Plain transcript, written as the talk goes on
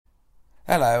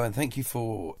Hello, and thank you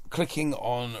for clicking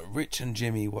on Rich and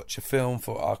Jimmy Watch a Film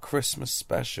for our Christmas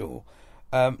special.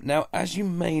 Now, as you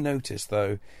may notice,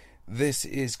 though, this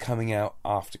is coming out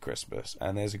after Christmas,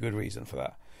 and there's a good reason for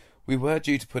that. We were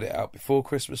due to put it out before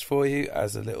Christmas for you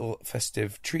as a little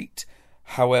festive treat.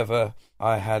 However,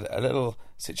 I had a little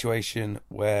situation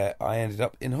where I ended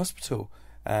up in hospital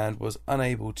and was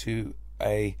unable to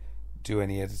A, do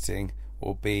any editing,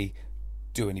 or B,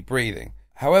 do any breathing.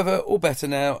 However, all better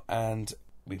now, and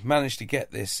we've managed to get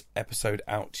this episode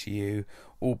out to you,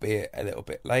 albeit a little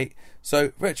bit late.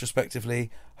 So,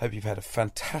 retrospectively, hope you've had a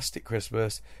fantastic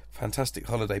Christmas, fantastic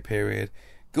holiday period,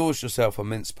 gorged yourself on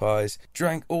mince pies,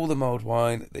 drank all the mulled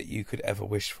wine that you could ever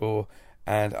wish for,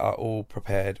 and are all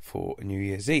prepared for New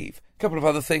Year's Eve. A couple of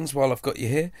other things while I've got you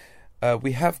here.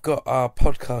 We have got our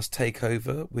podcast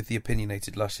takeover with the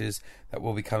Opinionated Lushes that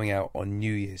will be coming out on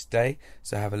New Year's Day,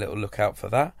 so have a little look out for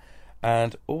that.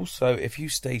 And also, if you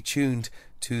stay tuned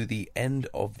to the end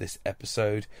of this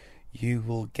episode, you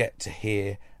will get to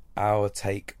hear our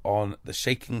take on the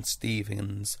Shakin'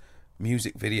 Stevens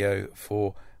music video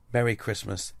for Merry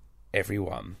Christmas,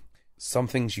 Everyone. Some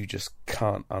things you just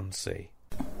can't unsee.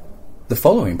 The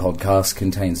following podcast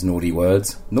contains naughty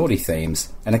words, naughty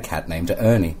themes, and a cat named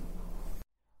Ernie.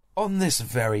 On this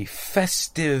very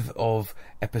festive of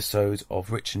episodes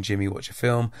of Rich and Jimmy Watch a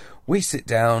Film, we sit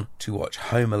down to watch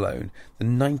Home Alone, the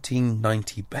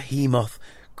 1990 behemoth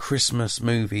Christmas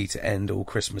movie to end all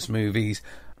Christmas movies.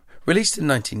 Released in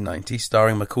 1990,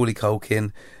 starring Macaulay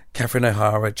Culkin, Catherine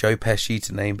O'Hara, Joe Pesci,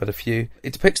 to name but a few.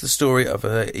 It depicts the story of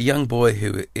a young boy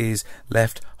who is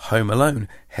left home alone,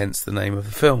 hence the name of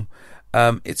the film.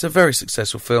 It's a very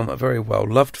successful film, a very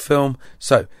well-loved film.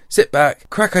 So, sit back,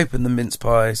 crack open the mince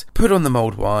pies, put on the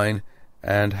mulled wine,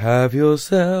 and have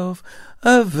yourself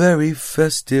a very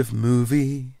festive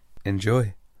movie.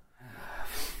 Enjoy.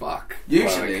 Fuck.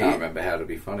 Usually, I can't remember how to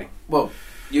be funny. Well,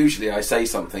 usually I say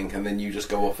something and then you just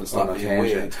go off and start being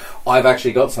weird. I've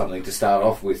actually got something to start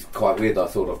off with, quite weird, that I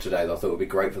thought of today, that I thought would be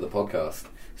great for the podcast.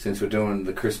 Since we're doing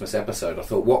the Christmas episode, I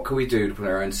thought, what could we do to put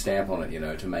our own stamp on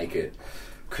it, to make it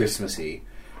Christmassy,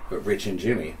 but Rich and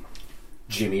Jimmy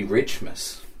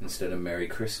Richmas instead of Merry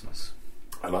Christmas.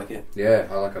 I like it. Yeah,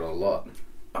 I like it a lot.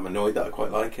 I'm annoyed that I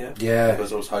quite like it. Yeah,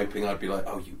 because I was hoping I'd be like,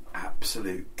 "Oh, you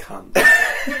absolute cunt!"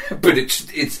 But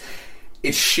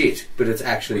it's shit. But it's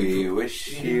actually. We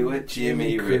wish you a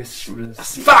Jimmy Richmas.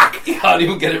 Fuck! You can't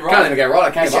even get it right. Can't even get it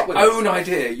right. I came up with your own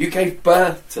idea. You gave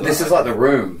birth to this. That. Is like The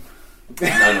Room.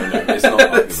 No, it's not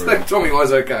like It's The Room. like Tommy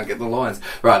Wiseau can't get the lines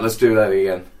right. Let's do that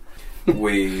again.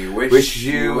 We wish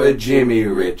you a Jimmy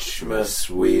Richmas.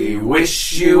 We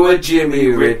wish you a Jimmy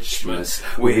Richmas.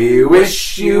 We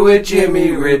wish you a Jimmy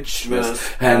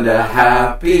Richmas and a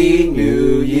Happy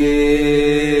New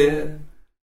Year.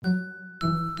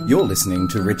 You're listening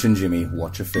to Rich and Jimmy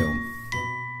Watch a Film.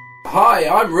 Hi,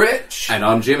 I'm Rich. And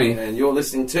I'm Jimmy. And you're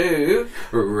listening to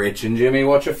Rich and Jimmy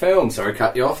Watch a Film. Sorry,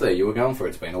 cut you off there. You were going for it.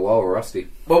 It's been a while, Rusty.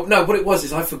 Well, no, what it was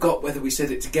is I forgot whether we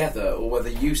said it together or whether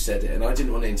you said it, and I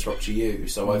didn't want to interrupt you,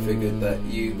 so I figured that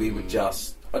we would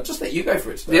just... I'd just let you go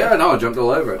for it today. Yeah, no, I jumped all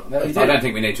over it. No, I don't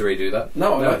think we need to redo that.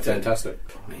 No, I liked it's it. fantastic.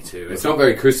 Me too. It's not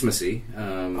very Christmassy.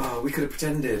 We could have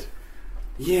pretended.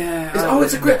 Yeah.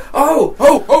 It's a great...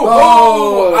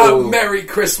 Merry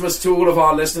Christmas to all of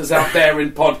our listeners out there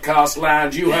in podcast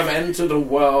land. You have entered the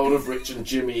world of Rich and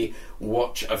Jimmy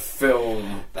Watch a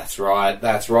Film. That's right.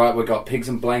 We've got pigs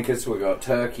and blankets, we've got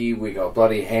turkey, we've got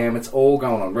bloody ham. It's all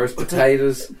going on. Roast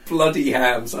potatoes. Bloody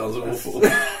ham sounds awful.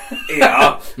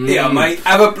 Yeah, mate,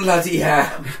 have a bloody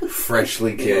ham.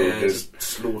 Freshly killed. Just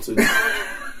slaughtered.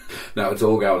 No, it's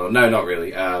all going on. No, not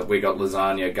really. We got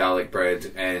lasagna, garlic bread,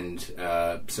 and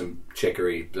some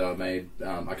chicory that I made.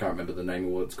 I can't remember the name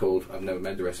of what it's called. I've never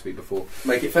made the recipe before.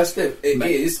 Make it festive. It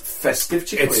is festive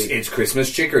chicory. It's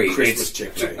Christmas chicory.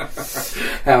 Chicory.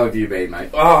 How have you been,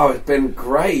 mate? Oh, it's been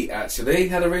great, actually.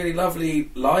 Had a really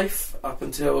lovely life up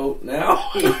until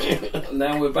now.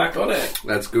 Now we're back on it.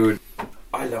 That's good.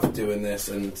 I love doing this,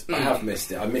 and I have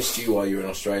missed it. I missed you while you were in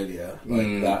Australia.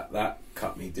 That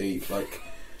cut me deep.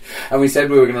 And we said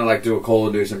we were going to do a call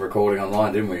and do some recording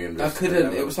online, didn't we? I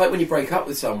couldn't. It was like when you break up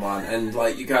with someone and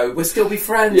you go, we'll still be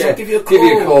friends. Yeah, I'll give you a call. Give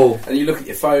you a call. And you look at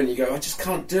your phone and you go, I just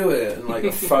can't do it. And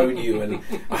I phone you and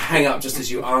I hang up just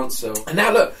as you answer. And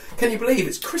now look, can you believe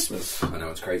it's Christmas? I know,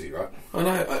 it's crazy, right? I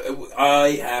know. I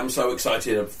am so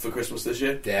excited for Christmas this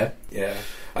year. Yeah? Yeah.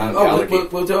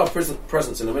 We'll do our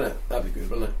presents in a minute. That'd be good,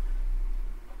 wouldn't it?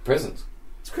 Presents?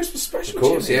 It's a Christmas special. Of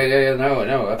course, Jimmy. yeah, no, I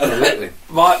know, absolutely.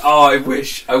 I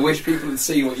wish people had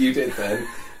seen what you did then.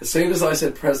 As soon as I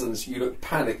said presents, you looked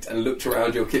panicked and looked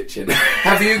around your kitchen.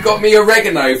 Have you got me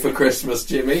oregano for Christmas,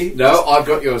 Jimmy? No, I've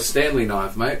got your Stanley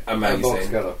knife, mate.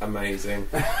 Amazing. Amazing.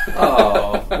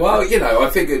 Oh, well, I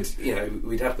figured,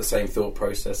 we'd have the same thought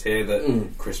process here,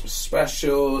 that Christmas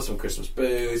special, some Christmas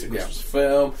booze, a Christmas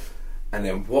film, and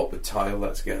then what would tie all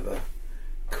that together?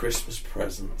 Christmas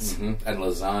presents. And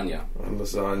lasagna.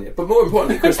 But more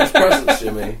importantly, Christmas presents,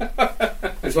 Jimmy.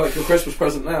 It's like your Christmas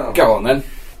present now. Go on, then.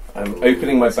 I'm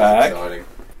opening my bag. Exciting.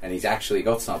 And he's actually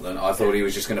got something. I thought he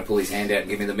was just going to pull his hand out and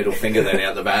give me the middle finger then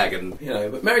out the bag. And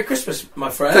but Merry Christmas, my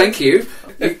friend. Thank you.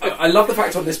 I love the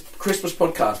fact on this Christmas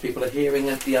podcast people are hearing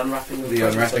the unwrapping of the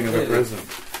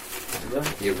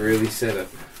present. You've really said it.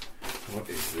 What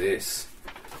is this?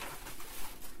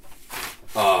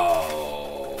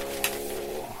 Oh,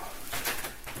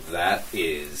 that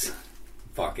is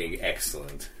fucking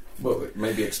excellent. Well,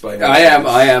 maybe explain. I am.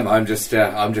 I'm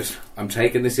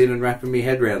taking this in and wrapping my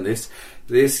head around this.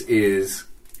 This is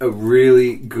a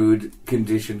really good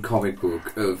condition comic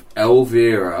book of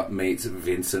Elvira meets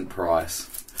Vincent Price.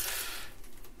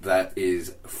 That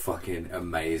is fucking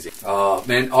amazing. Oh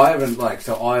man, I haven't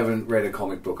read a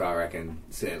comic book, I reckon,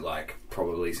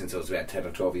 probably since I was about 10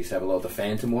 or 12. I used to have a lot of the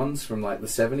Phantom ones from the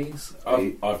 70s.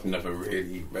 I've never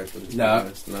really read them.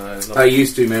 No. No. I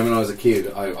used to, man, when I was a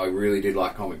kid. I really did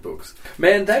like comic books.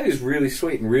 Man, that is really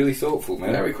sweet and really thoughtful,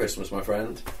 man. Merry Christmas, my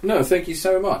friend. No, thank you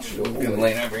so much. I'm going to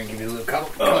lean over and give you a little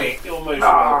cuddle.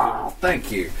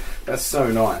 Thank you. That's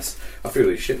so nice. I feel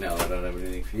really shit now that I don't have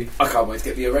anything for you. I can't wait to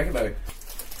get the oregano.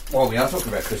 Well, we are talking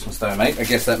about Christmas though, mate. I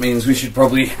guess that means we should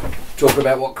probably talk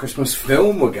about what Christmas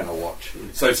film we're going to watch.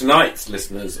 So tonight,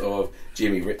 listeners of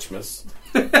Jimmy Richmas,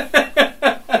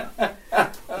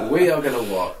 we are going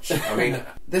to watch... I mean,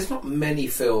 there's not many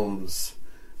films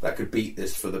that could beat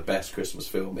this for the best Christmas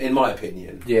film, in my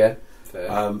opinion. Yeah. Fair.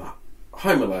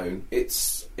 Home Alone,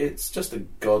 it's just a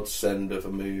godsend of a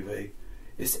movie.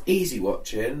 It's easy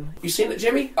watching. You seen it,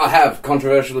 Jimmy? I have.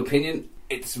 Controversial opinion.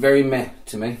 It's very meh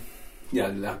to me. Yeah,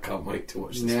 I can't wait to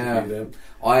watch this movie then.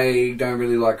 I don't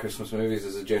really like Christmas movies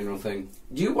as a general thing.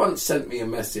 You once sent me a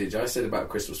message, I said about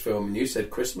Christmas film, and you said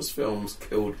Christmas films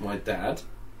killed my dad.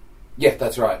 Yeah,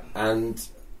 that's right. And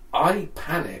I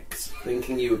panicked,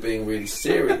 thinking you were being really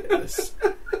serious,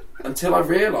 until I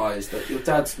realised that your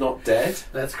dad's not dead.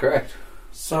 That's correct.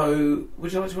 So,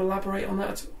 would you like to elaborate on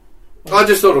that? I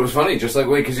just thought it was funny, just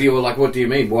because you were like, what do you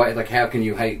mean? Why? How can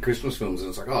you hate Christmas films? And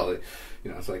it's like,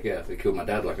 it's like, if they killed my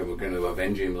dad, we're going to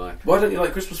avenge him. Why don't you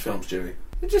like Christmas films, Jimmy?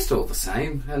 They're just all the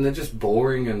same, and they're just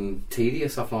boring and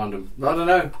tedious. I find them. I don't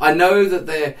know. I know that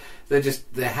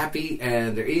they're happy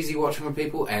and they're easy watching for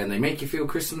people, and they make you feel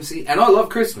Christmassy. And I love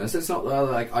Christmas. It's not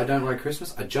I don't like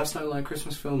Christmas. I just don't like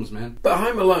Christmas films, man. But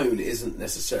Home Alone isn't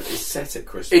necessarily set at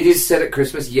Christmas. It is set at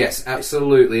Christmas, yes,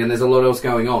 absolutely. And there's a lot else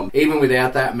going on. Even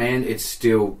without that, man, it's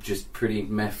still just pretty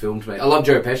meh film to me. I love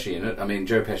Joe Pesci in it. I mean,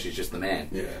 Joe Pesci's just the man.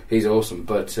 Yeah, he's awesome.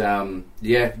 But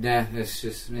it's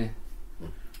just meh.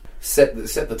 Set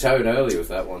the tone early with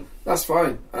that one. That's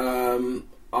fine.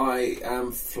 I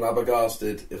am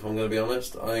flabbergasted, if I'm going to be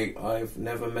honest. I've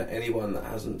never met anyone that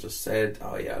hasn't just said,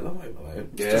 oh yeah, I love Home Alone.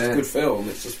 It's just a good film,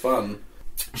 it's just fun.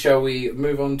 Shall we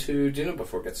move on to dinner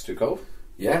before it gets too cold?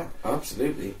 Yeah,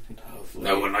 absolutely. Lovely.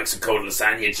 No one likes a cold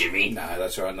lasagna, Jimmy. No,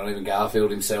 that's right, not even Garfield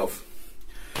himself.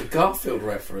 The Garfield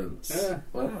reference. Yeah.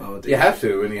 Wow. You have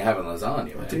to when you're having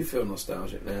lasagna, man. I do feel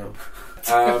nostalgic now.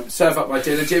 Serve up my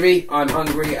dinner, Jimmy. I'm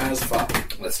hungry as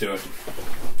fuck. Let's do it.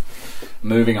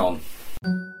 Moving on.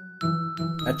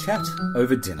 A chat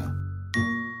over dinner.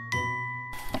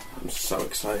 I'm so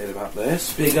excited about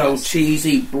this. Big old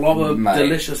cheesy blob of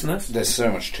deliciousness. There's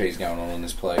so much cheese going on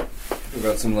this plate. We've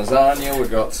got some lasagna. We've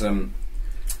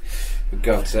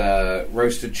got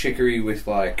roasted chicory with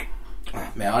I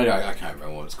can't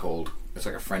remember what it's called. It's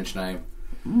like a French name.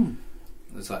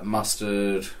 It's like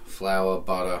mustard, flour,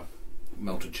 butter,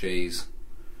 melted cheese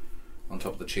on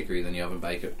top of the chicory, then you oven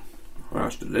bake it. Wow,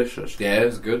 that's delicious. Yeah,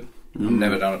 it's good. I've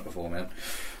never done it before, man.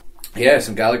 Yeah,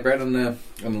 some garlic bread on the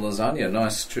lasagna.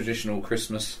 Nice traditional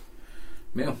Christmas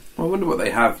meal. I wonder what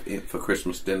they have for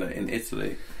Christmas dinner in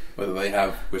Italy. Whether they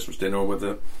have Christmas dinner or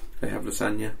whether they have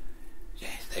lasagna. Yeah,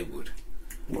 they would.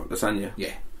 What, lasagna?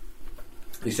 Yeah.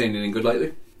 Have you seen anything good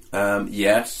lately?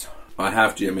 Yes, I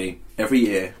have, Jimmy. Every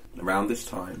year, around this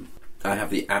time, I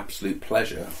have the absolute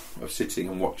pleasure of sitting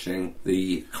and watching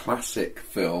the classic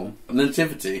film The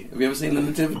Nativity. Have you ever seen The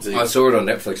Nativity? I saw it on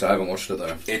Netflix. I haven't watched it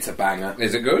though. It's a banger.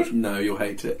 Is it good? No, you'll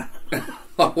hate it.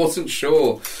 I wasn't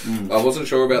sure. I wasn't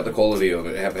sure about the quality of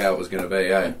it, how it was going to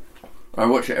be. Eh? I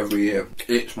watch it every year.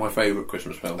 It's my favourite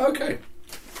Christmas film. Okay.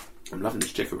 I'm loving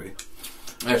this chicory.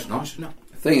 That's nice, isn't it?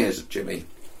 The thing is, Jimmy,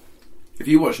 If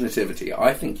you watch Nativity,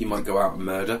 I think you might go out and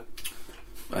murder.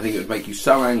 I think it would make you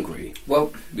so angry.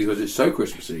 Well, because it's so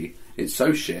Christmassy, it's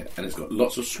so shit, and it's got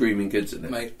lots of screaming kids in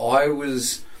it. mate,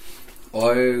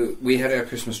 we had our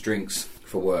Christmas drinks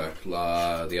for work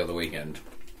the other weekend.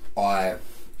 I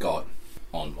got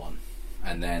on one,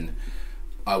 and then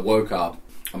I woke up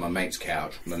on my mate's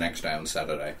couch the next day on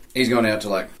Saturday. He's gone out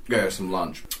to go have some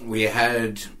lunch. We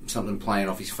had something playing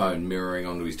off his phone, mirroring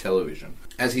onto his television.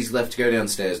 As he's left to go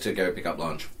downstairs to go pick up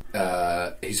lunch,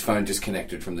 his phone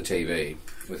disconnected from the TV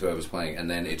with whoever's playing, and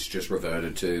then it's just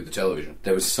reverted to the television.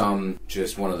 There was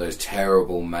just one of those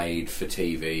terrible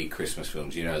made-for-TV Christmas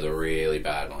films, the really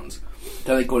bad ones.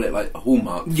 Don't they call it like a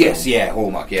Hallmark? Yes, yeah,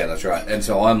 Hallmark, yeah, that's right. And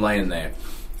so I'm laying there,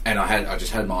 and I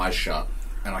just had my eyes shut,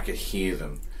 and I could hear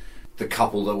them. The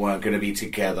couple that weren't going to be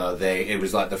together, it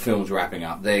was like the film's wrapping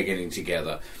up, they're getting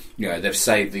together. They've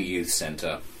saved the youth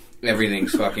centre.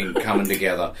 Everything's fucking coming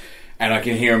together. And I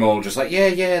can hear them all just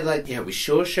yeah, we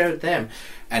sure showed them.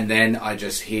 And then I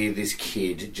just hear this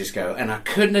kid just go, and I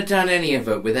couldn't have done any of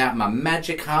it without my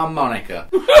magic harmonica.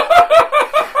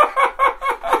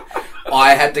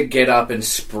 I had to get up and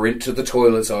sprint to the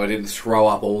toilet so I didn't throw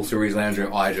up all through his lounge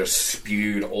room. I just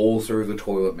spewed all through the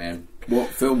toilet, man. What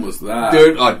film was that?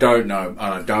 Dude, I don't know, and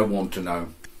I don't want to know.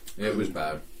 It was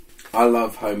bad. I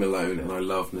love Home Alone and I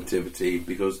love Nativity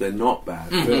because they're not bad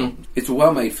films. It's a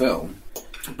well-made film,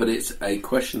 but it's a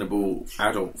questionable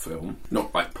adult film,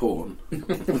 not like porn.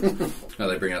 No,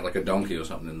 they bring out like a donkey or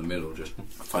something in the middle. Just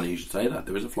funny you should say that.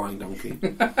 There is a flying donkey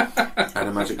and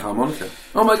a magic harmonica.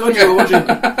 Oh my god, you were watching!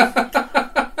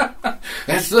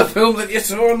 That's the film that you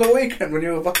saw on the weekend when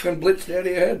you were fucking blitzed out of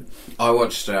your head. I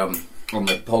watched on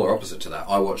the polar opposite to that.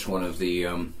 I watched one of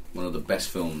the best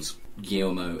films,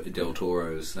 Guillermo del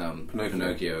Toro's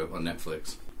Pinocchio on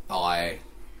Netflix. I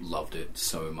loved it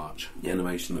so much. The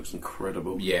animation looks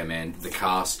incredible. Yeah, man. The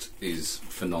cast is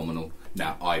phenomenal.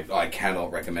 Now, I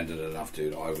cannot recommend it enough,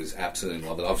 dude. I was absolutely in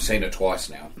love with it. I've seen it twice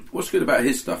now. What's good about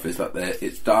his stuff is that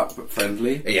it's dark but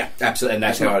friendly. Yeah, absolutely. And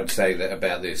that's how I'd say that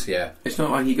about this, yeah. It's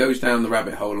not like he goes down the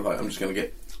rabbit hole of I'm just going to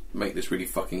make this really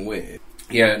fucking weird.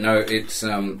 Yeah, no, it's,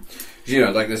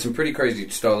 there's some pretty crazy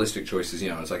stylistic choices,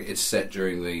 it's like it's set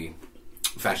during the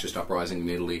fascist uprising in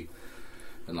Italy,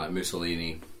 and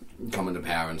Mussolini coming to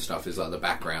power and stuff is the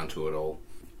background to it all.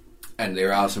 And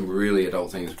there are some really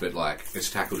adult things, but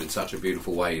it's tackled in such a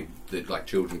beautiful way that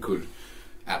children could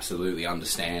absolutely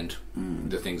understand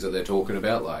the things that they're talking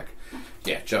about.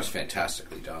 Just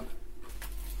fantastically done.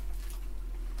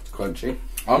 Crunchy.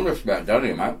 I'm just about done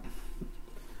here, mate.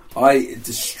 I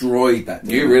destroyed that.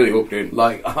 You really hooked in.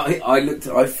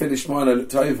 I finished mine. I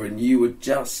looked over, and you were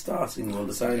just starting on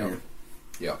lasagna.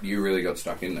 Yeah, you really got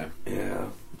stuck in there. Yeah,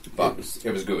 but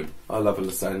it was good. I love a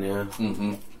lasagna.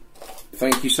 Mm-hmm.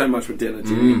 Thank you so much for dinner,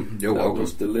 Jimmy. You're welcome. It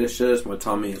was delicious. My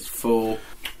tummy is full.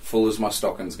 Full as my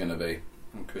stocking's going to be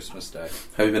on Christmas Day.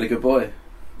 Have you been a good boy?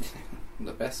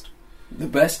 The best. The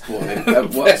best boy.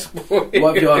 Best boy.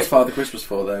 What have you asked Father Christmas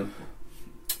for then?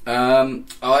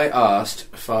 I asked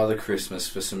Father Christmas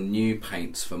for some new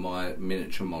paints for my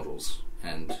miniature models,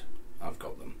 and I've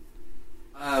got them.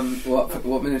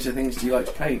 What miniature things do you like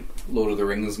to paint? Lord of the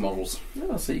Rings models.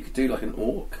 Oh, so you could do like an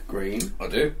orc green. I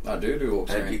do orc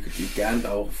green. And you could do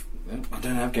Gandalf. Yeah, I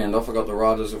don't have Gandalf. I've got the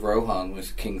Riders of Rohan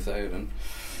with King Theoden.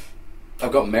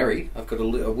 I've got Merry. I've got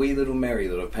a wee little Merry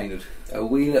that I've painted. A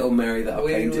wee little Merry that I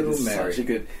painted. Little is Mary. Such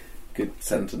a good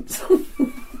sentence.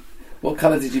 What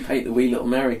colour did you paint the wee little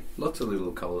Mary? Lots of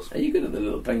little colours. Are you good at the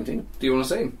little painting? Do you want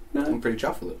to see them? No. I'm pretty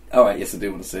chuffed with it. Alright, yes I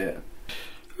do want to see it.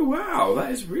 Oh, wow,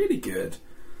 that is really good.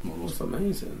 Models. That's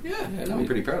amazing. Yeah, I'm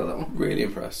pretty proud of that one. Really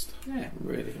impressed. Yeah.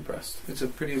 Really impressed. It's a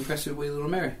pretty impressive wee little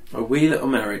Mary. A wee little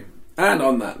Mary. And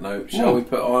on that note, shall we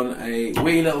put on a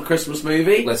wee little Christmas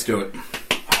movie? Let's do it.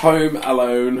 Home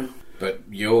Alone. But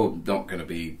you're not going to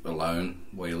be alone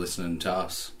while you're listening to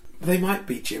us. They might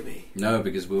be, Jimmy. No,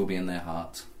 because we'll be in their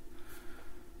hearts.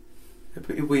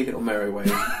 Put your wee little Mary away.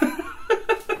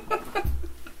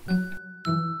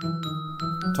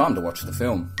 Time to watch the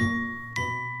film.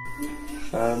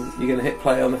 You're going to hit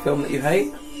play on the film that you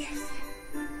hate?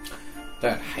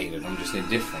 Don't hate it, I'm just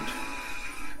indifferent.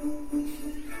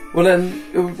 Well then,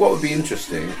 what would be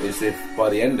interesting is if by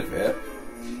the end of it,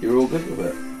 you're all good with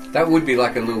it. That would be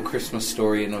like a little Christmas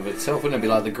story in of itself, wouldn't it? Be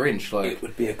like the Grinch, It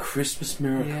would be a Christmas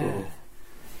miracle. Yeah.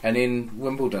 And in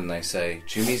Wimbledon they say,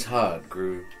 Jimmy's heart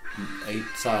grew 8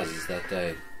 sizes that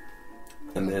day.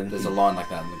 And then There's a line like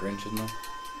that in the Grinch, isn't there?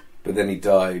 But then he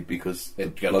died because It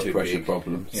of got blood too pressure big.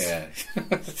 problems. Yeah.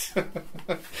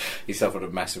 He suffered a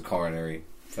massive coronary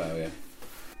failure.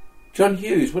 John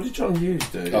Hughes. What did John Hughes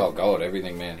do? Oh God,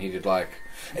 everything, man. He did like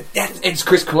it's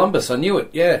Chris Columbus. I knew it.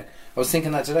 Yeah, I was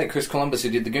thinking that today. Chris Columbus, who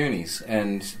did the Goonies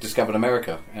and discovered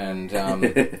America and and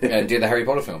did the Harry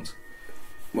Potter films.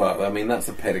 Well, I mean, that's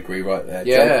a pedigree right there.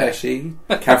 Yeah. Joe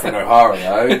Pesci, Catherine O'Hara,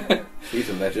 though. She's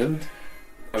a legend.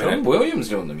 John Williams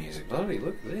doing the music. Bloody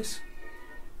look at this.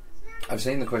 I've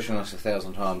seen the question asked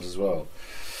 1,000 times as well,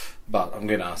 but I'm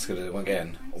going to ask it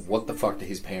again. What the fuck do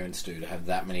his parents do to have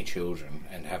that many children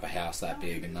and have a house that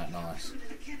big and that nice?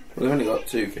 Well, they've only got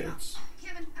 2 kids.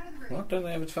 What? Don't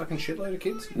they have a fucking shitload of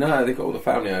kids? No, they've got all the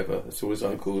family over. It's all his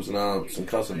uncles and aunts and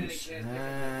cousins.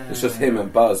 It's just him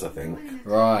and Buzz, I think.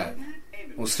 Right.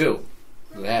 Well, still,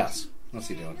 the house. What's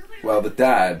he doing? Well, the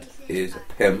dad is a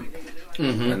pimp,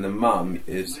 and the mum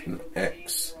is an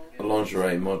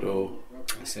ex-lingerie model.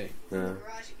 I see.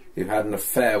 Who had an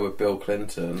affair with Bill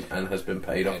Clinton and has been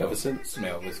paid off ever since.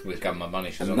 Yeah, with government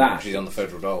money. She's And on, that- she's on the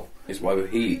federal dole. Is why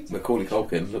Macaulay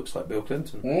Culkin looks like Bill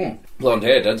Clinton. Blonde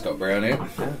hair, Dad's got brown hair.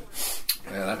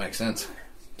 Yeah, that makes sense.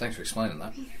 Thanks for explaining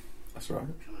that. That's right.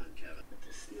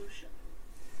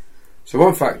 So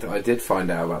one fact that I did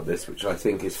find out about this, which I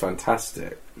think is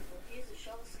fantastic,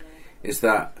 is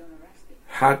that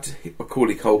had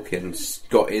Macaulay Culkin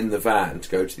got in the van to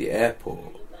go to the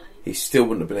airport, he still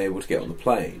wouldn't have been able to get on the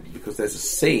plane, because there's a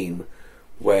scene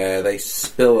where they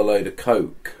spill a load of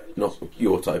Coke, not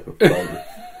your type of plane,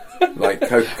 like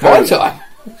Coca-Cola.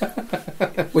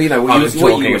 Well, you know, I was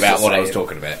talking about what I was saying.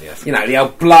 talking about, yes. You know, the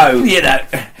old blow. You know,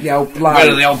 The old blow.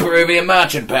 better the old Peruvian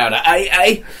marching powder,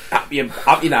 eh? Up your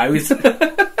nose.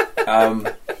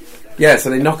 Yeah,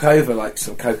 so they knock over like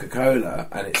some Coca-Cola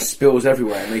and it spills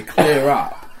everywhere and they clear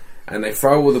up and they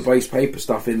throw all the waste paper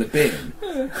stuff in the bin,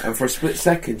 and for a split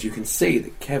second you can see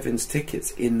that Kevin's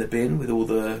ticket's in the bin with all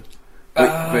the...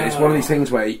 But it's one of these things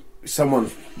where someone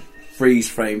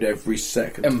freeze-framed every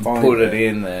second And to find put it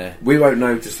in there. We won't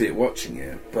notice it watching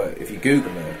it, but if you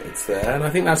Google it, it's there, and I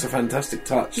think that's a fantastic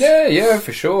touch. Yeah,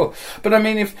 for sure. But I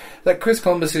mean, if like Chris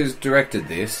Columbus who's directed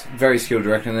this, very skilled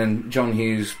director, and then John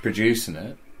Hughes producing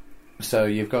it, so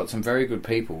you've got some very good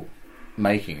people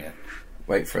making it.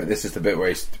 Wait for it. This is the bit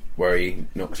where he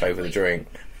knocks over the drink.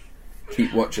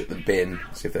 Keep watch at the bin,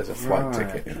 see if there's a flight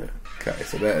ticket in it. Okay,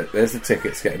 so there's the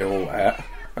tickets getting all wet.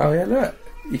 Oh yeah, look.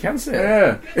 You can see it.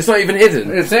 Yeah. It's not even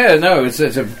hidden. It's there, no, it's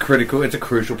a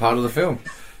crucial part of the film.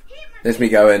 There's me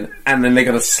going, and then they're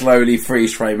going to slowly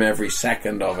freeze frame every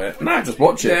second of it. No, just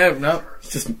watch it. Yeah, no.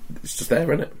 It's just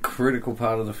there, isn't it? Critical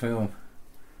part of the film.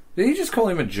 Did you just call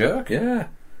him a jerk? Yeah.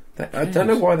 I don't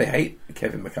know why they hate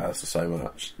Kevin McAllister so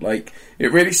much. Like,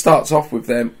 it really starts off with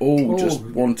them all just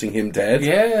wanting him dead.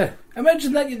 Yeah.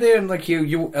 Imagine that you're there and like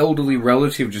your elderly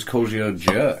relative just calls you a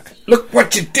jerk. Look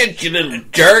what you did, you little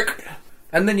jerk!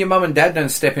 And then your mum and dad don't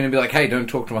step in and be like, hey, don't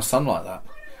talk to my son like that.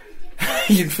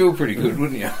 You'd feel pretty good,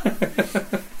 wouldn't you?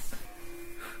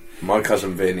 My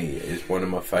Cousin Vinny is one of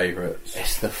my favourites.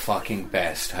 It's the fucking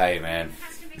best, hey, man.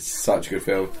 It's such a good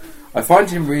film. I find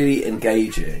him really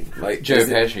engaging. Like Joe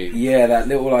Pesci. Yeah, that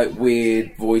little like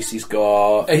weird voice he's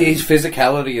got. His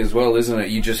physicality as well, isn't it?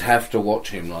 You just have to watch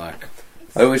him, like...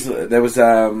 There was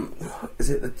is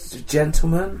it The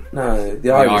Gentleman? No,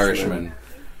 The Irishman.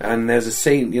 And there's a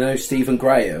scene, you know, Stephen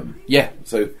Graham. Yeah.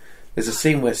 So there's a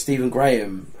scene where Stephen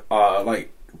Graham,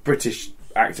 like British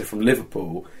actor from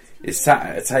Liverpool, is sat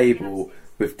at a table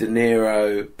with De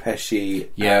Niro, Pesci,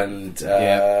 and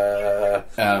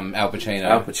Al Pacino.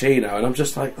 Al Pacino, and I'm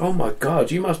just like, oh my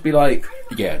god, you must be like,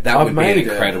 Yeah, that I've would be an made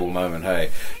it. incredible moment, hey.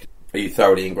 Are you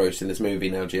thoroughly engrossed in this movie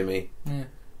now, Jimmy? Yeah.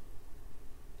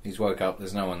 He's woke up,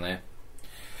 there's no one there.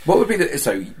 What would be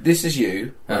so this is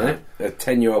you, right? A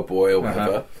 10-year-old boy or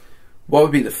whatever. What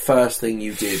would be the first thing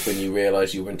you did when you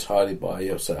realised you were entirely by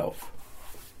yourself?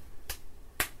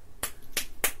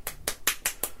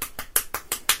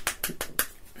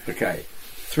 Okay.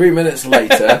 3 minutes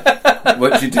later,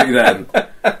 what'd you do then?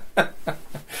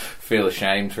 Feel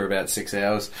ashamed for about 6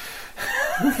 hours.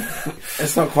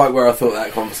 It's not quite where I thought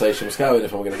that conversation was going,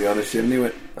 if I'm going to be honest. You knew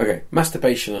it. Okay,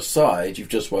 masturbation aside, you've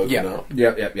just woken up.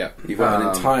 Yep. You've got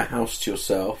an entire house to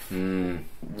yourself.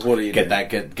 What do you do?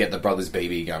 Get the brother's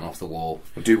BB gun off the wall.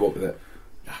 Do what with it?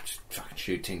 Just fucking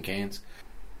shoot tin cans.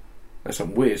 There's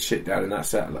some weird shit down in that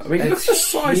satellite. I mean, look It's at the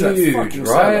size of that huge, fucking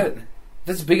right? satellite.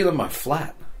 That's bigger than my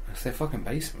flat. It's their fucking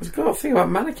basement. It's got a thing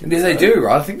about mannequins. Yeah, they though. do,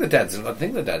 right? I think the dad's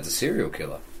a serial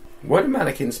killer. Why do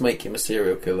mannequins make him a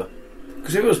serial killer?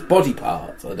 Because if it was body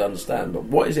parts, I'd understand. But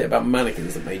what is it about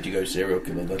mannequins that made you go serial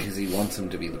killer then? Because he wants them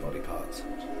to be the body parts.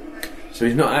 So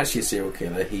he's not actually a serial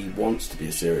killer. He wants to be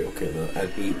a serial killer, and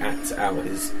he acts out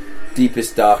his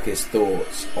deepest, darkest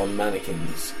thoughts on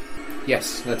mannequins.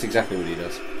 Yes, that's exactly what he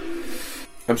does.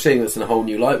 I'm seeing this in a whole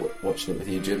new light watching it with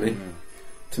you, Jimmy.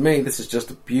 To me, this is just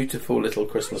a beautiful little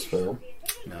Christmas film.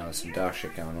 No, there's some dark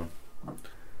shit going on.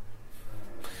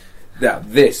 Now,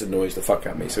 this annoys the fuck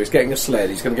out of me. So he's getting a sled,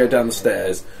 he's going to go down the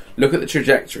stairs. Look at the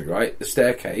trajectory, right? The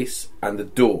staircase and the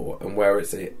door and where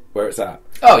it's at.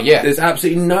 Oh, yeah. There's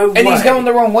absolutely no way. And he's going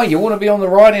the wrong way. You want to be on the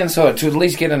right-hand side to at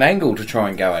least get an angle to try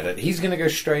and go at it. He's going to go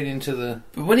straight into the...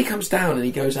 But when he comes down and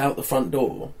he goes out the front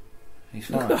door, He's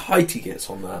look fine. at the height he gets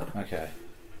on that. Okay.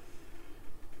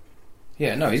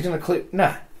 Yeah, no, he's going to clip...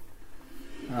 Nah.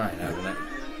 I ain't having it.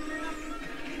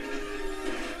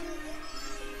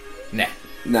 Nah.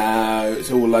 No,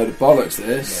 it's all a load of bollocks,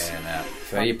 this. Yeah, no.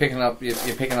 So you're picking up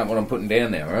what I'm putting down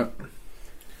there, right?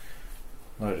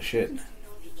 Load of shit.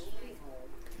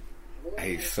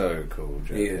 He's so cool,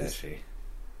 Joe He is. Pesci.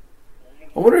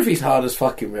 I wonder if he's hard as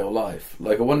fuck in real life.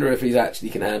 Like, I wonder if he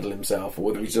actually can handle himself, or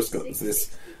whether he's just got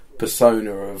this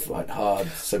persona of like hard,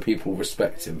 so people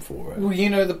respect him for it. Well,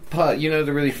 you know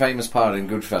the really famous part in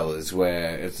Goodfellas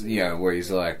where it's where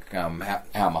he's like, how am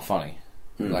I funny?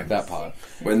 Like that part.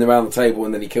 When they're around the table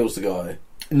and then he kills the guy.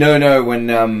 No,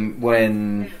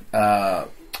 when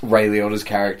Ray Liotta's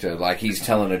character, like, he's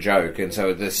telling a joke, and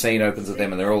so the scene opens with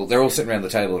them, and they're all sitting around the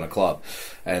table in a club,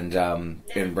 and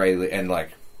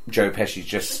like Joe Pesci's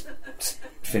just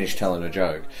finished telling a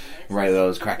joke. Ray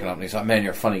Liotta's cracking up, and he's like, "Man,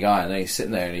 you're a funny guy." And then he's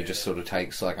sitting there, and he just sort of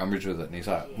takes like umbrage with it, and he's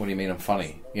like, "What do you mean I'm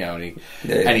funny?"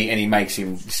 And he makes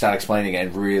him start explaining it,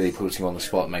 and really puts him on the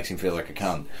spot, and makes him feel like a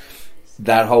cunt.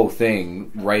 That whole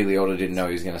thing, Ray Liotta didn't know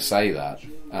he was going to say that,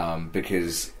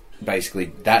 because basically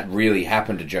that really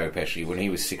happened to Joe Pesci when he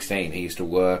was 16. He used to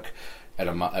work at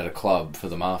a club for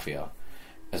the mafia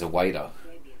as a waiter,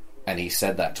 and he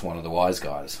said that to one of the wise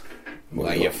guys,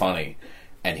 like, "You're funny,"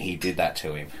 and he did that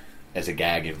to him as a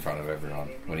gag in front of everyone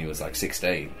when he was like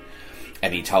 16.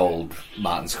 And he told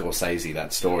Martin Scorsese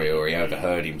that story, or he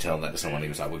overheard him telling that to someone. He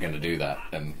was like, "We're going to do that,"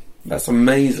 and that's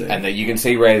amazing. And you can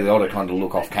see Ray Liotta kind of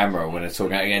look off camera when it's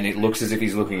talking, and it looks as if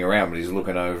he's looking around, but he's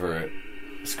looking over at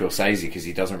Scorsese because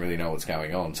he doesn't really know what's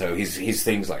going on. So his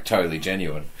thing's like totally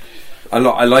genuine. I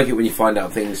like it when you find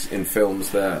out things in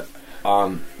films that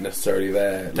aren't necessarily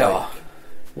there. Like,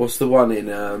 what's the one in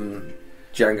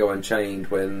Django Unchained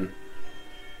when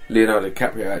Leonardo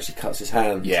DiCaprio actually cuts his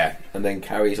hand, and then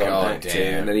carries on acting,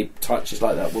 and then he touches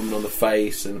like that woman on the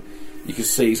face, and you can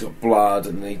see he's got blood,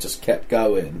 and he just kept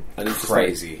going, and he's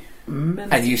crazy.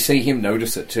 And you see him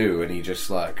notice it too, and he just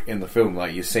like in the film,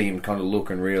 like you see him kind of look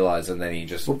and realise, and then he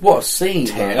just what a scene!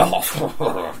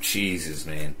 Oh, Jesus,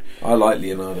 man! I like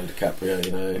Leonardo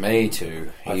DiCaprio. Me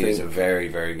too. He is a very,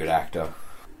 very good actor.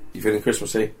 You feeling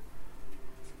Christmassy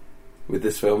with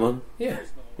this film on? Yeah.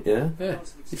 Yeah? Yeah.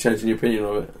 You changing your opinion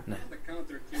of it? No.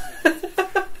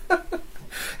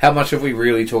 How much have we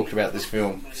really talked about this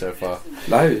film so far?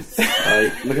 Loads.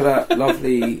 Look at that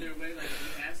lovely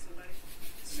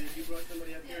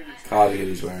cardigan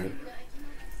he's wearing.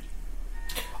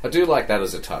 I do like that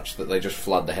as a touch, that they just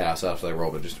flood the house after they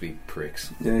rob it just to be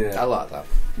pricks. Yeah. I like that.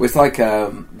 It's like,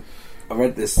 I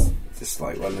read this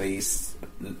like one of these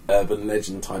urban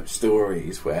legend type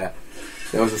stories where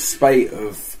there was a spate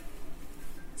of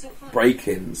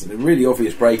break-ins, and really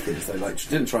obvious break-ins. They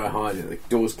didn't try to hide it. The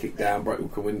doors kicked down,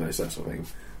 broke all windows, that sort of thing.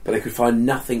 But they could find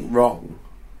nothing wrong.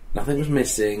 Nothing was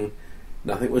missing.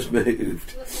 Nothing was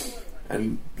moved.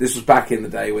 And this was back in the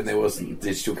day when there wasn't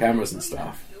digital cameras and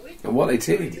stuff. And what they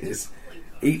did is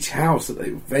each house that they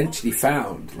eventually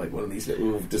found, like one of these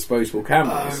little disposable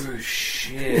cameras. Oh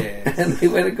shit! And they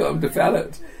went and got them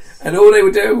developed. And all they were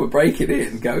doing were breaking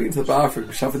in, going into the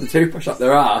bathroom, shoving the toothbrush up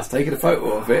their arse, taking a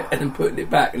photo of it, and then putting it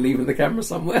back and leaving the camera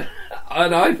somewhere.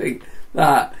 And I think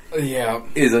that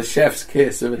is a chef's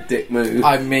kiss of a dick move.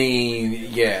 I mean,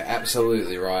 yeah,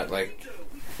 absolutely right. Like,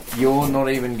 you're not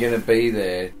even going to be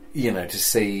there, to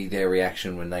see their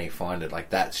reaction when they find it.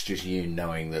 Like, that's just you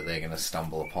knowing that they're going to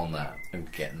stumble upon that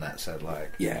and getting that. So,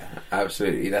 like, yeah,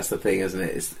 absolutely. That's the thing, isn't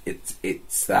it?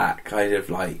 It's that kind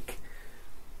of like.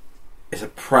 It's a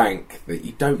prank that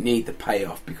you don't need the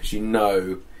payoff because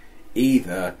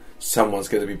either someone's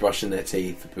going to be brushing their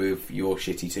teeth with your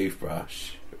shitty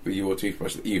toothbrush, with your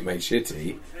toothbrush that you've made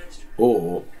shitty,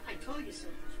 or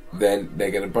then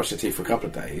they're going to brush their teeth for a couple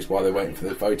of days while they're waiting for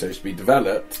the photos to be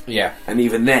developed. Yeah. And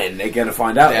even then, they're going to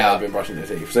find out that they've been brushing their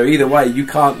teeth. So either way, you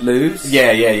can't lose.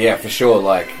 Yeah, for sure.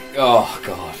 Like, oh,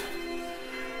 God.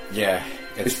 Yeah.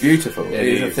 It's beautiful. It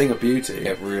is a thing of beauty.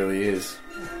 It really is.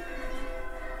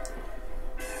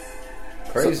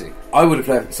 Crazy. So I would have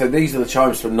left. So these are the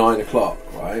chimes for 9 o'clock,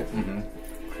 right?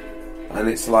 Mm-hmm. And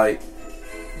it's like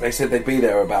they said they'd be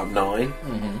there about 9.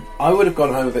 Mm-hmm. I would have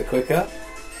gone home a bit quicker.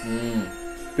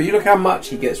 But you look how much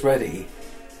he gets ready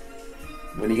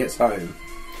when he gets home.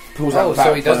 Pulls Oh, out so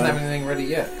back he doesn't burner. have anything ready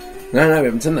yet. No, we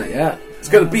haven't done that yet. It's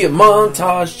going to be a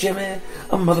montage, Jimmy.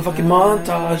 A motherfucking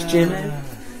montage, Jimmy.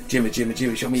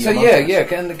 Jimmy, show me So your yeah,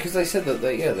 montage. because they said that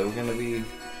they were going to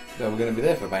be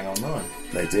there for Bang On 9.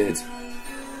 They did.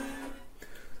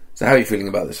 So how are you feeling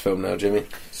about this film now, Jimmy?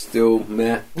 Still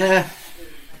meh? Yeah,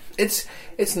 it's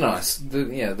nice.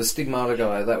 The Stigmata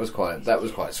guy, that was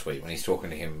quite sweet when he's talking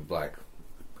to him like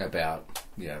about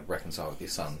reconcile with your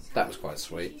son. That was quite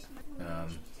sweet.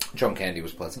 John Candy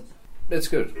was pleasant. It's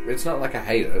good. It's not like I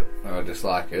hate it or I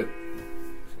dislike it.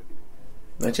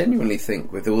 I genuinely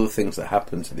think with all the things that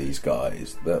happen to these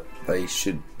guys that they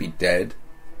should be dead.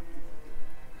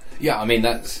 Yeah, I mean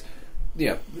that's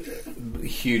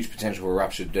huge potential for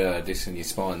ruptured disc in your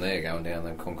spine there going down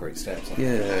them concrete steps.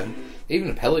 Yeah. Even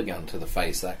a pellet gun to the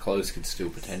face that close could still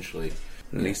potentially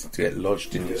At least to get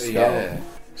lodged in your skull. Yeah.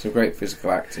 Some great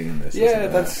physical acting in this. Yeah,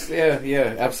 isn't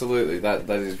there? absolutely. That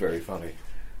is very funny.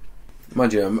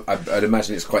 Mind you, I'd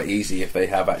imagine it's quite easy if they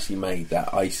have actually made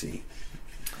that icy.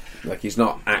 Like, he's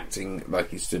not acting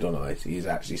like he stood on ice. He's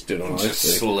actually stood on ice.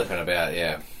 Just slipping about,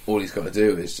 yeah. All he's got to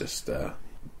do is just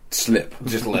slip.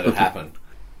 Just let it happen.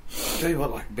 Tell you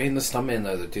what, like being the stuntman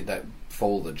though that did that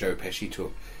fall that Joe Pesci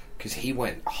took, because he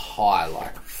went high,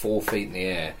 like 4 feet in the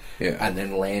air, and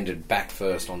then landed back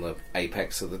first on the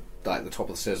apex of the top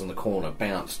of the stairs on the corner,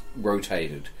 bounced,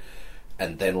 rotated,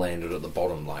 and then landed at the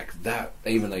bottom like that.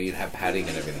 Even though you'd have padding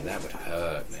and everything, that would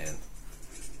hurt, man.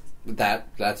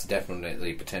 That's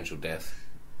definitely potential death.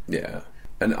 Yeah.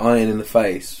 An iron in the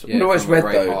face. Yeah, I wonder why it's from a red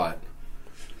great though.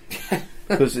 height.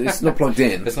 Because it's not plugged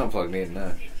in. It's not plugged in,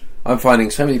 no. I'm finding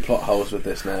so many plot holes with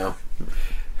this now.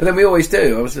 But then we always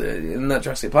do. I was in that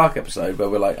Jurassic Park episode where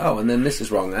we're like, oh, and then this is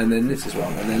wrong, and then this is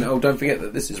wrong, and then, oh, don't forget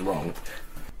that this is wrong.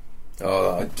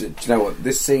 Oh, do you know what?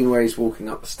 This scene where he's walking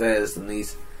up the stairs and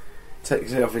he's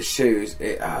takes off his shoes,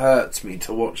 it hurts me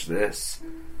to watch this.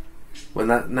 When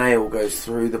that nail goes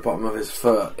through the bottom of his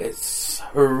foot, it's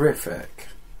horrific.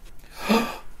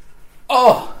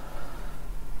 Oh!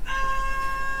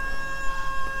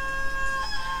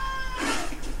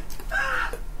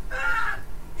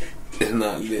 Isn't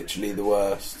that literally the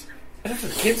worst? That's a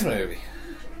kids' movie.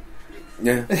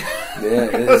 Yeah. Yeah,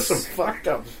 it That's some is. fucked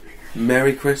up.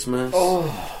 Merry Christmas.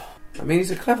 Oh, I mean,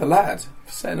 he's a clever lad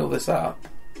for setting all this up.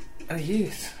 he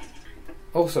is.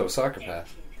 Also a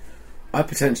psychopath. I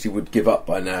potentially would give up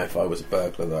by now if I was a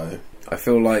burglar, though. I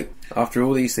feel like after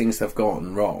all these things have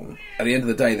gone wrong, at the end of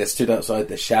the day, they're stood outside,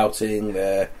 they're shouting,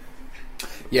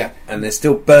 Yeah. and they're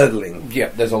still burgling. Yeah,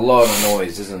 there's a lot of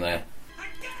noise, isn't there?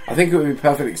 I think it would be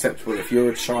perfectly acceptable if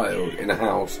you're a child in a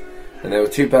house and there were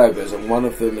two burglars and one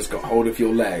of them has got hold of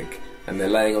your leg and they're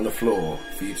laying on the floor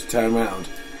for you to turn around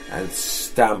and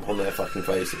stamp on their fucking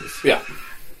faces. Yeah.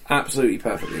 Absolutely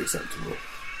perfectly acceptable.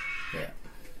 Yeah.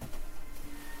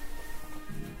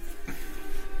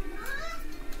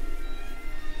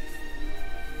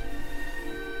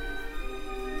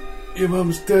 Your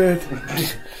mum's dead.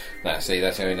 Nah, see,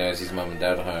 that's how he knows his mum and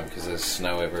dad are home, because there's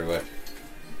snow everywhere.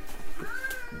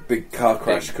 Big car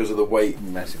crash because of the weight.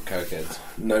 Massive cokeheads.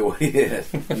 No one, yeah.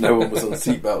 No one was on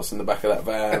seatbelts in the back of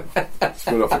that van.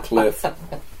 Stood off a cliff.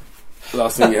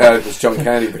 Last thing you heard was John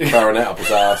Candy with the clarinet up his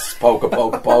ass. Polka,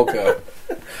 polka, polka.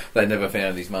 They never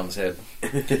found his mum's head.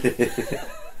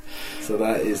 So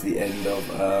that is the end of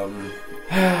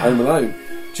Home Alone.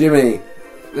 Jimmy,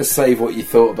 let's save what you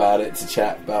thought about it to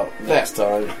chat about next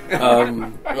time.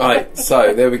 Right,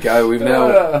 so there we go. We've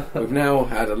now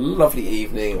had a lovely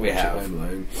evening. We watching have.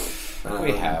 Home Alone.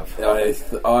 We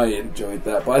have. I enjoyed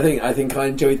that, but I think I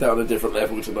enjoyed that on a different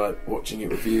level tonight, watching it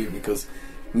with you, because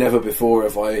never before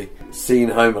have I seen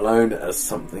Home Alone as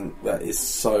something that is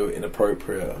so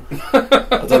inappropriate.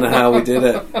 I don't know how we did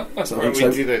it.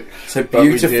 Something so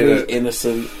beautifully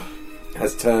innocent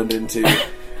has turned into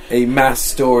a mass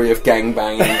story of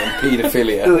gangbanging and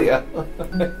paedophilia.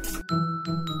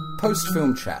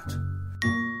 Post-film chat.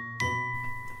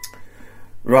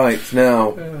 Right,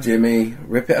 now, Jimmy,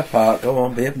 rip it apart. Go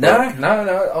on, be a No, prick.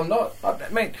 I'm not. I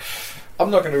mean,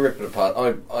 I'm not going to rip it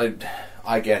apart.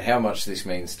 I get how much this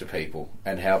means to people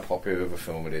and how popular of a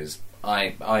film it is. I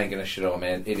ain't going to shit on,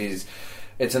 man.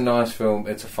 It's a nice film.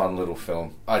 It's a fun little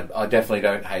film. I definitely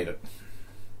don't hate it.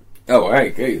 Oh, hey,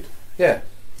 good. Yeah,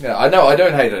 I know. I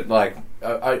don't hate it. Like,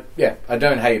 I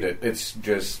don't hate it. It's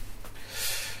just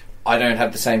I don't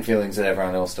have the same feelings that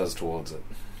everyone else does towards it.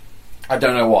 I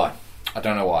don't know why. I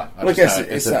I guess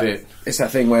it's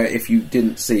that thing where if you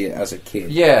didn't see it as a kid,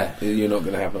 Yeah. you're not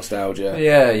going to have nostalgia.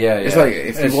 Yeah. It's like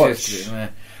if you watch...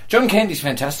 John Candy's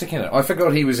fantastic in it. I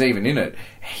forgot he was even in it.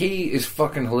 He is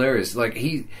fucking hilarious. Like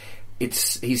he's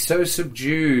so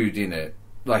subdued in it,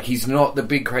 Like, he's not the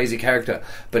big crazy character,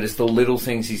 but it's the little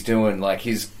things he's doing. Like,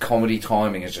 his comedy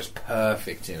timing is just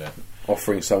perfect in it.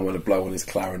 Offering someone a blow on his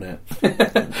clarinet.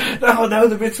 No,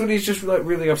 the bits when he's just like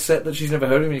really upset that she's never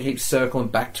heard him, and he keeps circling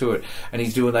back to it, and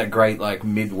he's doing that great like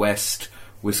Midwest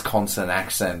Wisconsin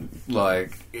accent.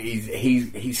 Like,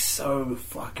 he's so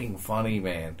fucking funny,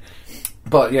 man.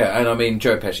 But yeah, and I mean,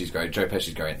 Joe Pesci's great. Joe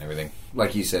Pesci's great and everything.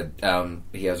 Like you said,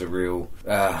 he has a real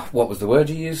what was the word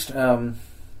you used?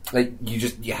 Like,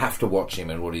 you have to watch him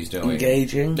and what he's doing.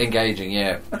 Engaging,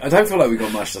 yeah. I don't feel like we've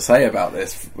got much to say about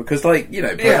this because, like, you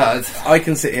know, I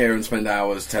can sit here and spend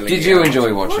hours telling you. Did you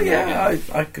enjoy watching it? Yeah,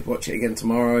 I could watch it again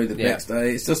tomorrow, the next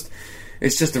day.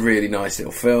 It's just a really nice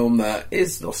little film that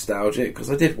is nostalgic because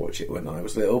I did watch it when I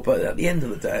was little, but at the end of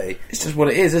the day, it's just what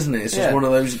it is, isn't it? It's just one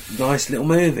of those nice little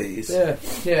movies.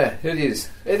 Yeah, it is.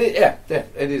 It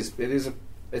is.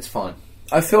 It's fine.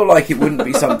 I feel like it wouldn't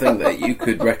be something that you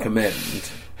could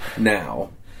recommend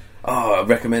now. I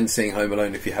recommend seeing Home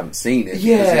Alone if you haven't seen it.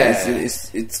 Yeah,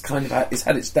 it's kind of it's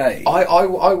had its day. I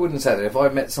wouldn't say that. If I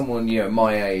met someone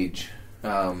my age,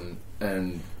 and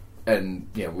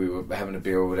we were having a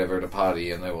beer or whatever at a party,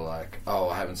 and they were like, "Oh,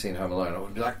 I haven't seen Home Alone," I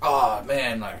would be like, "Oh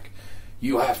man, like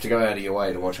you have to go out of your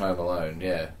way to watch Home Alone."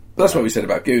 Yeah, that's what we said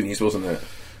about Goonies, wasn't it?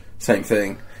 Same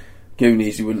thing.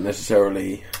 Goonies, you wouldn't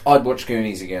necessarily. I'd watch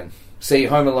Goonies again. See,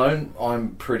 Home Alone,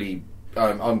 I'm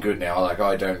good now. Like,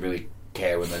 I don't really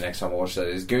care when the next time I watch that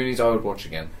is. Goonies, I would watch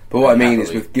again. But what I mean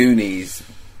is, with Goonies,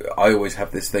 I always have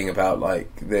this thing about, like,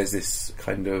 there's this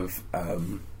kind of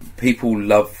people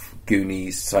love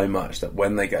Goonies so much that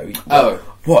when they go,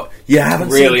 what? You haven't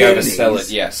really seen Goonies? Oversell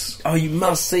it, yes. Oh, you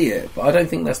must see it. But I don't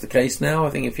think that's the case now. I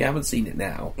think if you haven't seen it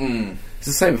now, it's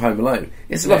the same with Home Alone.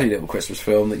 It's a lovely little Christmas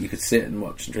film that you could sit and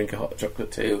watch and drink a hot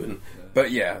chocolate too.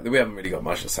 But yeah, we haven't really got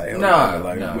much to say on Home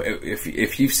Alone. No.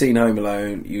 If you've seen Home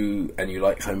Alone, you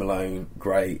like Home Alone,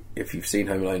 great. If you've seen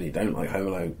Home Alone and you don't like Home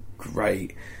Alone,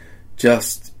 great.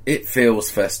 Just, it feels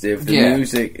festive. The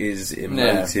music is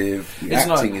emotive. The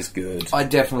acting is good. I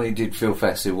definitely did feel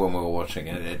festive when we were watching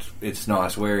it. It's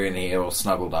nice. We're in here all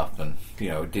snuggled up, and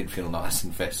it did feel nice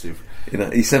and festive. You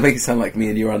make it sound like me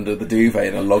and you're under the duvet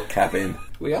in a log cabin.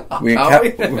 We are.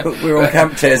 We're on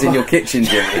camp chairs in your kitchen,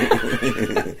 Jimmy.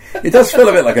 It does feel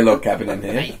a bit like a log cabin in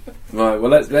here. Right.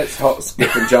 Well, let's hot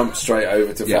skip and jump straight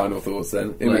over to final thoughts.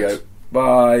 Then here we go.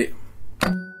 Bye.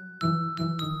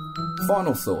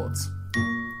 Final thoughts.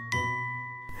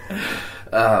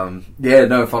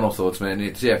 No final thoughts, man.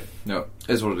 It's what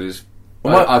it is.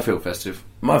 Well, I feel festive.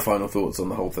 My final thoughts on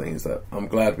the whole thing is that I'm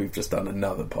glad we've just done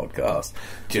another podcast.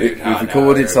 Dude, we've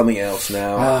recorded something else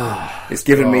now. It's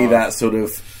given me that sort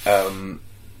of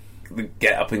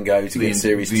get up and go to get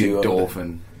series 2.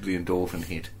 The endorphin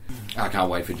hit. I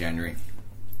can't wait for January.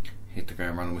 Hit the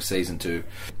ground running with season 2.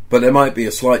 But there might be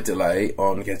a slight delay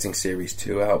on getting series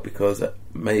 2 out because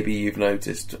maybe you've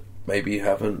noticed, maybe you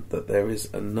haven't, that there is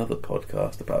another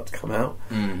podcast about to come out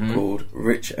called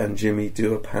Rich and Jimmy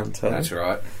Do a Panto. That's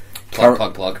right.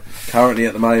 Plug. Currently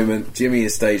at the moment, Jimmy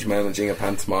is stage managing a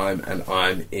pantomime and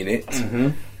I'm in it.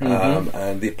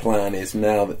 And the plan is,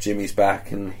 now that Jimmy's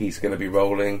back and he's going to be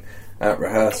rolling at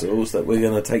rehearsals, that we're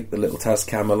going to take the little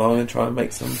Tascam along and try and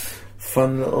make some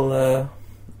fun little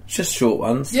just short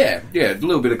ones. Yeah, a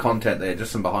little bit of content there,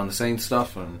 just some behind the scenes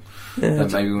stuff, and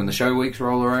maybe when the show weeks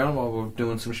roll around while we're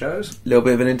doing some shows, a little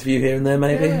bit of an interview here and there,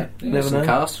 maybe. Never know.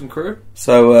 Cast and crew.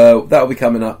 So that'll be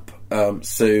coming up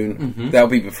soon. That'll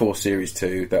be before series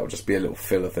 2. That'll just be a little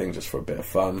filler thing, just for a bit of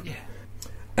fun. Yeah.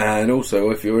 And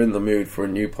also, if you're in the mood for a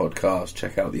new podcast,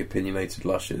 check out the Opinionated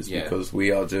Lushers, because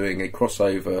we are doing a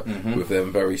crossover with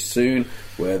them very soon,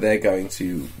 where they're going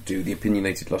to do the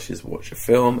Opinionated Lushers Watch a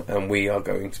Film, and we are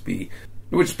going to be...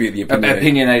 We'll just be the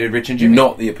Opinionated Rich and Jimmy.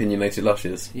 Not the Opinionated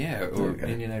Lushers. Yeah, or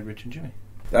Opinionated Rich and Jimmy.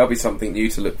 That'll be something new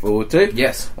to look forward to.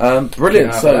 Yes.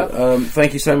 Brilliant. So,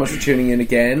 thank you so much for tuning in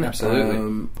again.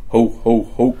 Absolutely.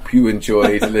 Hope you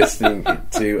enjoyed listening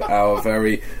to our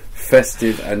very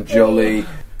festive and jolly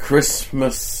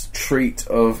Christmas treat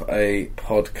of a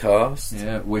podcast.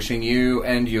 Yeah, wishing you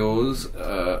and yours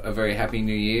a very happy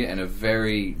New Year and a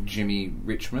very Jimmy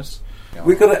Richmas.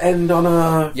 We've got to end on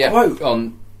a quote.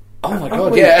 Oh my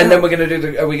god! Yeah, and then we're going to do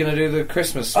the. Are we going to do the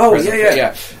Christmas? present?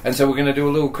 Yeah. And so we're going to do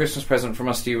a little Christmas present from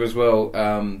us to you as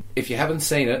well. If you haven't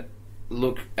seen it,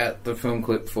 look at the film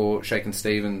clip for Shakin'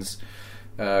 Stevens'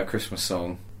 Christmas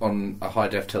song on a high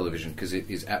def television, because it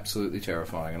is absolutely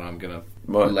terrifying, and I'm going to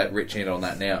let Rich in on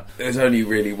that now. There's only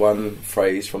really one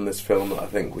phrase from this film that I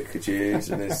think we could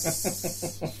use, and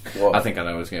it's what? I think I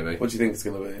know what it's going to be. What do you think it's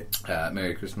going to be?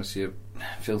 Merry Christmas, you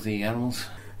filthy animals.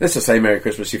 Let's just say Merry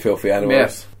Christmas, you filthy animals.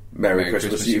 Yeah. Merry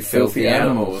Christmas, you filthy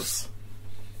animals.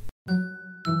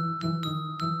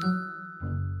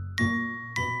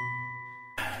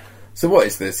 So what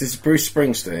is this? This is Bruce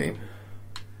Springsteen.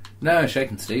 No,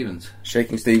 Shakin' Stevens.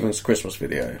 Shaking Stevens Christmas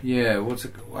video. Yeah,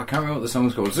 I can't remember what the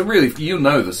song's called. It's a really... You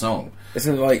know the song.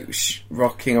 Isn't it like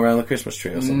rocking around the Christmas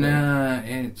tree or something? Nah,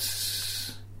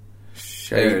 it's...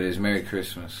 There it is, Merry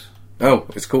Christmas. Oh,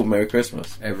 it's called Merry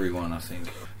Christmas. Everyone, I think.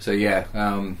 So, yeah.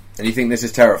 And you think this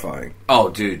is terrifying? Oh,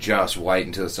 dude, just wait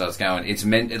until it starts going. It's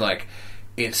meant...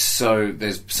 It's so...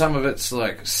 There's some of it's,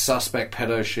 like, suspect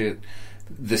pedo shit.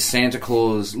 The Santa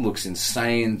Claus looks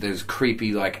insane. There's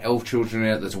creepy, like, elf children in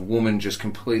it. There's a woman just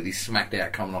completely smacked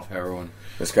out coming off heroin.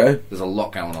 Let's go. There's a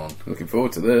lot going on. Looking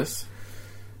forward to this,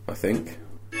 I think.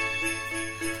 Oh,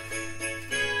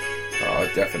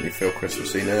 I definitely feel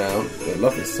Christmassy now. I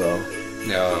love this song.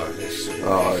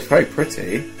 Oh, it's very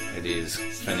pretty. It is,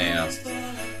 for now.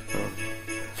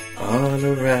 All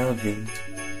around me,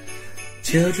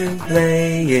 children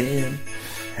playing,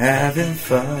 having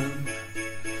fun.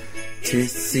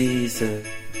 'Tis season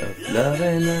of love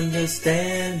and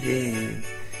understanding.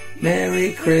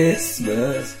 Merry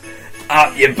Christmas.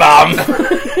 Up your bum.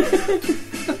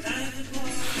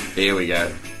 Here we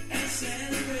go.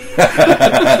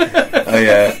 Oh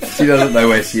yeah, she doesn't know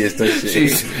where she is, does she?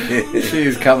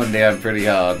 She's coming down pretty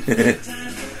hard.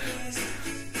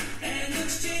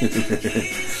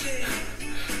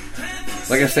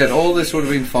 Like I said, all this would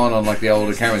have been fun on like the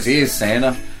older cameras. Here's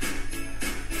Santa.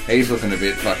 He's looking a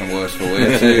bit fucking worse for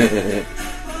wear too.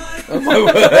 Oh my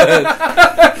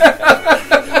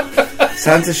word!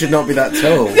 Santa should not be that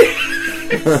tall.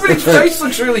 But his face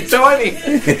looks really tiny.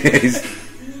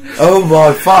 Oh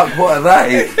my fuck! What are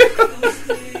they?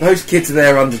 Those kids are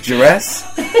there under duress.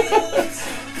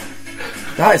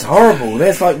 That is horrible.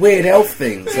 There's like weird elf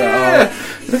things.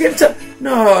 Look at him.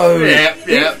 No. Yeah.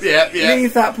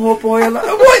 Leave that poor boy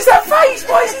alone. What is that face?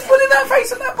 Why is he putting that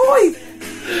face on that boy?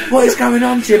 What is going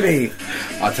on, Jimmy?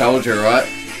 I told you, right?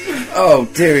 Oh,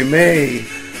 dearie me.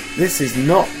 This is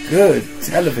not good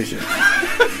television.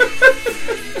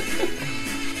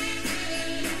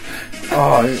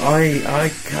 Oh, I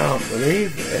can't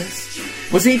believe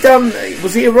this. Was he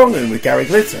a wrong one with Gary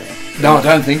Glitter? No, I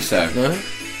don't think so. No?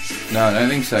 No, I don't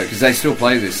think so, because they still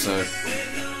play this, so...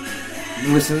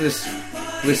 Listen to this.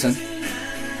 Listen.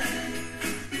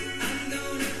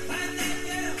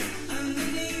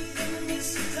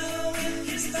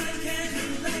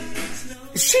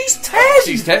 She's 10!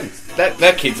 She's 10.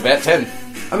 That kid's about 10.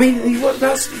 I mean,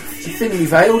 that's thinly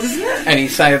veiled, isn't it? And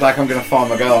he's saying, like, I'm going to find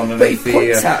my girl underneath But he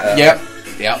points at her.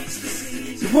 Yep.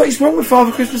 What is wrong with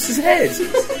Father Christmas's head?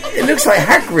 It looks like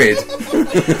Hagrid.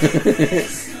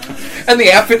 And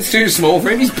the outfit's too small for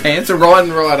him. His pants are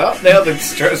riding right up now the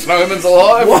snowman's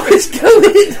alive. What is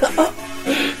going on?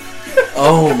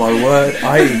 Oh my word!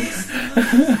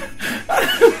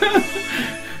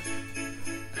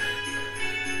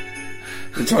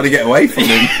 They're trying to get away from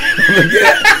him.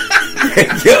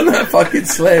 Get on that fucking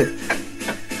sled.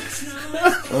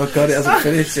 Oh god, it hasn't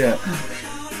finished yet.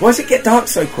 Why does it get dark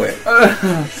so quick?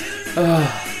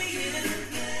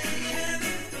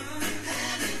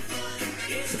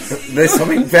 There's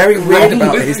something very weird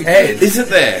about his head. Isn't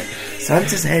there?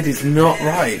 Santa's head is not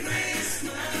right.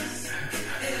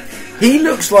 He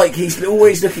looks like he's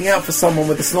always looking out for someone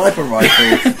with a sniper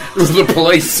rifle. The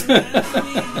police.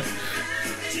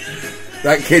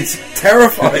 That kid's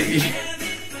terrifying.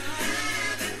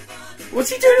 What's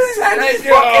he doing with his hand in his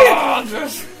pocket?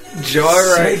 Just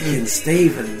gyrating. Shakin'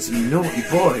 Stevens, you naughty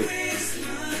boy.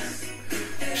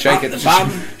 Shake Up it, the bum.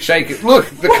 shake it.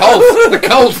 Look, the cult, the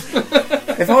cult.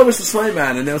 If I was the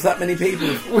snowman and there was that many people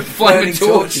With flaming burning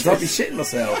torches. I'd be shitting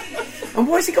myself. And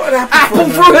why's he got an apple?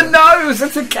 Apple through a nose.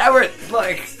 It's a carrot.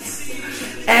 Like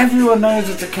everyone knows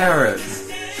it's a carrot.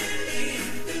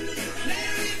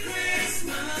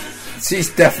 She's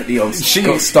definitely got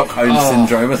Stockholm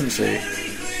syndrome, hasn't she?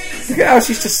 Look at how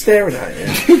she's just staring at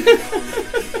you.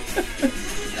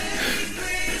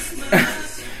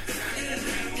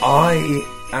 I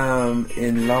am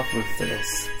in love with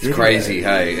this. It's crazy,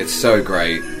 hey. It's so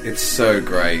great. It's so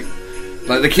great.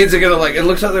 Like, the kids are gonna, like, it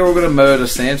looks like they're all gonna murder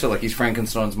Santa, like he's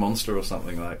Frankenstein's monster or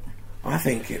something, like. I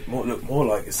think it looked more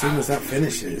like as soon as that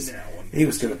finishes, he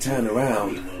was going to turn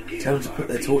around, tell them to put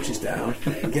their torches down,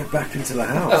 and get back into the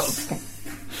house.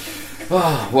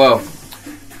 Oh, well,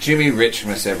 Jimmy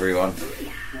Richmas, everyone.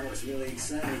 That was really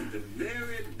exciting. The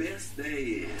very best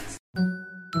day is.